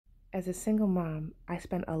As a single mom, I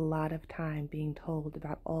spent a lot of time being told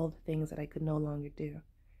about all the things that I could no longer do.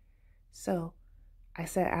 So I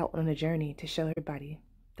set out on a journey to show everybody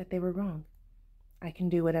that they were wrong. I can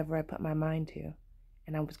do whatever I put my mind to,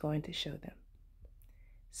 and I was going to show them.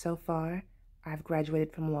 So far, I've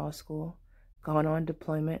graduated from law school, gone on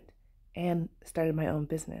deployment, and started my own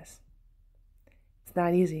business. It's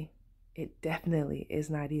not easy. It definitely is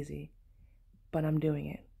not easy, but I'm doing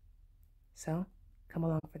it. So come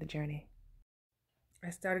along for the journey.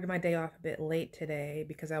 I started my day off a bit late today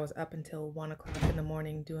because I was up until 1 o'clock in the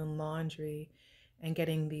morning doing laundry and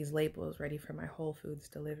getting these labels ready for my Whole Foods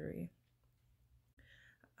delivery.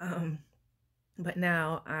 But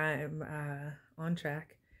now I'm on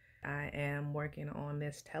track. I am working on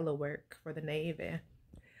this telework for the Navy.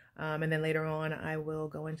 And then later on, I will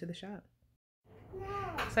go into the shop.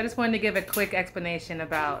 So I just wanted to give a quick explanation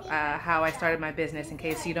about how I started my business in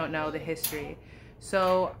case you don't know the history.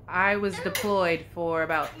 So I was deployed for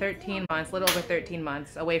about 13 months, a little over 13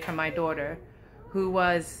 months, away from my daughter, who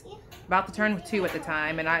was about to turn 2 at the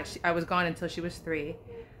time, and I was gone until she was 3.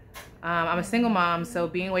 I'm a single mom, so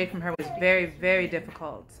being away from her was very, very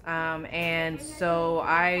difficult. And so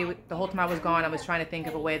the whole time I was gone, I was trying to think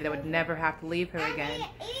of a way that I would never have to leave her again.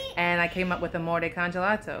 And I came up with Amore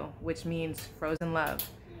Congelato, which means frozen love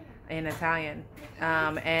in Italian.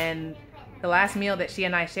 And the last meal that she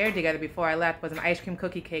and I shared together before I left was an ice cream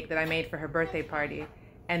cookie cake that I made for her birthday party.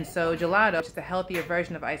 And so gelato, which is a healthier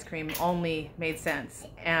version of ice cream, only made sense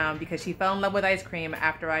because she fell in love with ice cream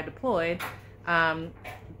after I deployed.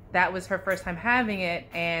 That was her first time having it,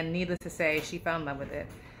 and needless to say, she fell in love with it.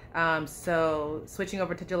 So switching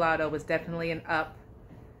over to gelato was definitely an up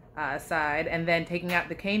side, and then taking out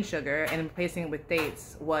the cane sugar and replacing it with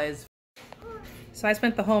dates was. So I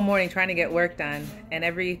spent the whole morning trying to get work done, and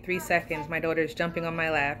every 3 seconds my daughter's jumping on my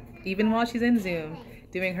lap, even while she's in Zoom,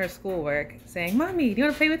 doing her schoolwork, saying, "Mommy, do you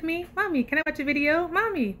want to play with me? Mommy, can I watch a video?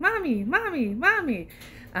 Mommy, mommy, mommy, mommy."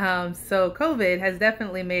 So COVID has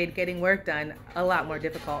definitely made getting work done a lot more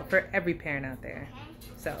difficult for every parent out there.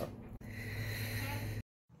 So,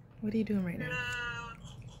 what are you doing right now?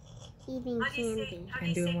 Eating candy.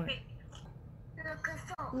 And doing what?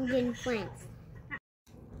 Eating friends.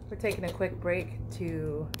 We're taking a quick break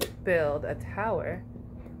to build a tower.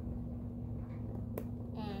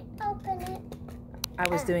 And open it. I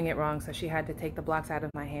was doing it wrong, so she had to take the blocks out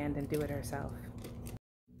of my hand and do it herself.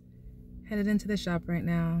 Headed into the shop right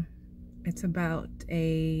now. It's about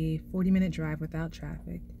a 40-minute drive without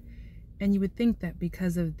traffic. And you would think that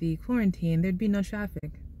because of the quarantine, there'd be no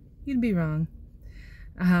traffic. You'd be wrong.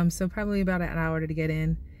 So probably about an hour to get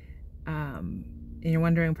in. And you're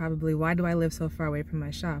wondering probably, why do I live so far away from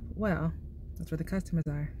my shop? Well, that's where the customers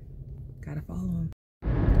are. Gotta follow them.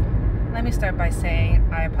 Let me start by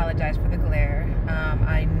saying I apologize for the glare.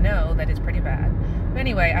 I know that it's pretty bad. But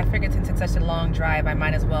anyway, I figured since it's such a long drive, I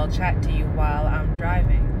might as well chat to you while I'm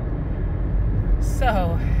driving.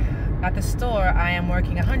 So, at the store, I am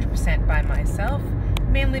working 100% by myself,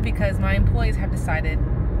 mainly because my employees have decided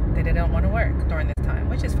that they don't want to work during this time,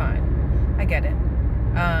 which is fine. I get it.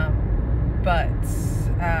 But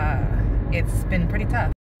it's been pretty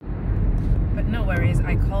tough. But no worries,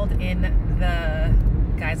 I called in the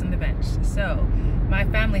guys on the bench. So my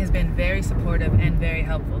family has been very supportive and very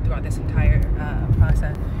helpful throughout this entire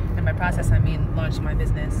process. And by process, I mean launching my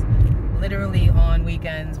business. Literally on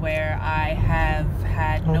weekends where I have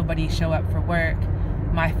had nobody show up for work,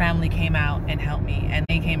 my family came out and helped me, and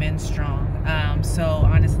they came in strong. So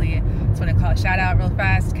honestly, I just want to call a shout out real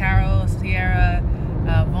fast. Carol, Sierra,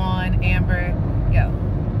 Vaughn, Amber. Yo,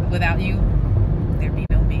 without you, there'd be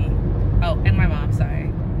no me. Oh, and my mom,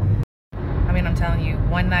 sorry. I mean, I'm telling you,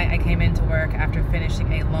 one night I came into work after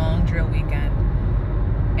finishing a long drill weekend,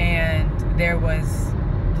 and there was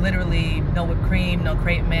literally no whipped cream, no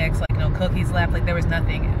crepe mix, like no cookies left, like there was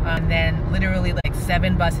nothing. And then literally like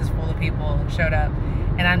 7 buses full of people showed up,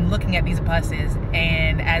 and I'm looking at these buses,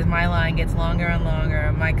 and as my line gets longer and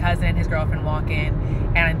longer, my cousin and his girlfriend walk in,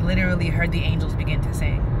 and I literally heard the angels begin to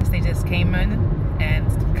sing. They just came in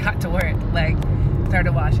and got to work, like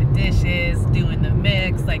started washing dishes, doing the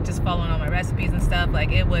mix, like just following all my recipes and stuff.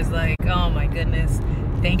 Like it was like, oh my goodness,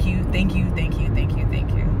 thank you, thank you, thank you, thank you, thank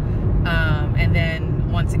you. And then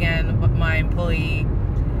once again, my employee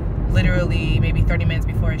literally maybe 30 minutes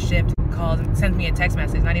before his shift calls and sends me a text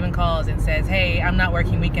message, not even calls, and says, "Hey, I'm not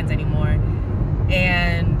working weekends anymore,"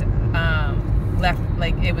 and left.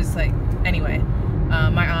 Like it was like, anyway,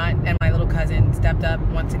 my aunt and my little cousin stepped up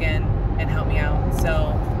once again and helped me out.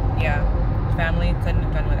 So yeah, family couldn't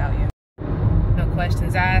have done without you. No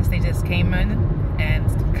questions asked, they just came in and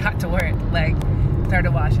got to work. Like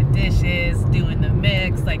started washing dishes, doing the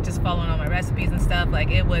mix, like just following all my recipes and stuff. Like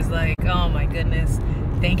it was like, oh my goodness,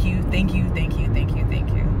 thank you, thank you, thank you, thank you, thank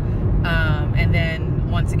you. And then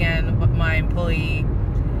once again, my employee,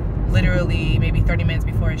 literally maybe 30 minutes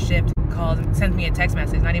before his shift, calls and sends me a text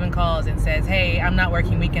message, not even calls, and says, hey, I'm not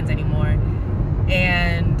working weekends anymore.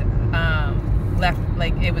 And left,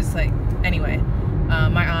 like, it was like, anyway,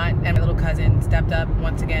 my aunt and my little cousin stepped up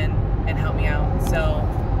once again and helped me out. So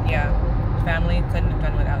yeah, family couldn't have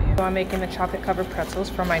done without you. So I'm making the chocolate covered pretzels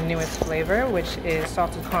for my newest flavor, which is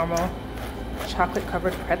salted caramel chocolate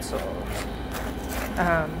covered pretzels.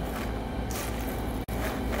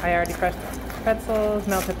 I already crushed pretzels,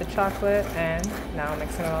 melted the chocolate, and now I'm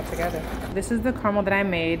mixing it all together. This is the caramel that I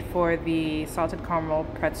made for the salted caramel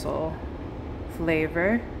pretzel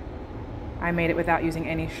flavor. I made it without using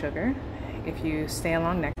any sugar. If you stay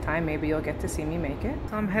along next time, maybe you'll get to see me make it.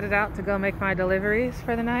 So I'm headed out to go make my deliveries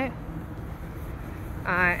for the night.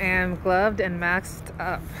 I am gloved and masked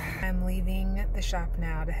up. I'm leaving the shop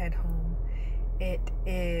now to head home. It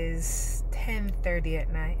is 10:30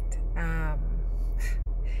 at night.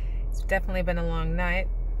 It's definitely been a long night.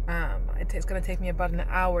 It's gonna take me about an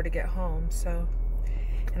hour to get home, so,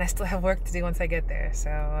 and I still have work to do once I get there, so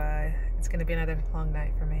it's gonna be another long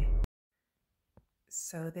night for me.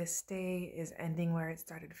 So this day is ending where it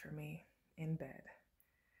started for me, in bed.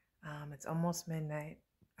 It's almost midnight.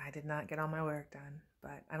 I did not get all my work done,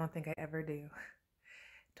 but I don't think I ever do.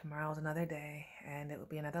 Tomorrow's another day, and it will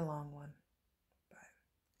be another long one.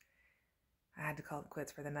 I had to call it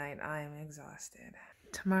quits for the night. I am exhausted.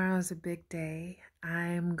 Tomorrow's a big day.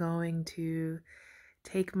 I'm going to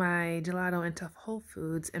take my gelato into Whole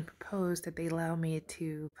Foods and propose that they allow me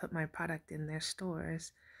to put my product in their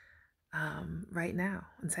stores right now,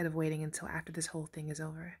 instead of waiting until after this whole thing is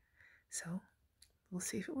over. So we'll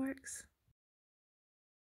see if it works.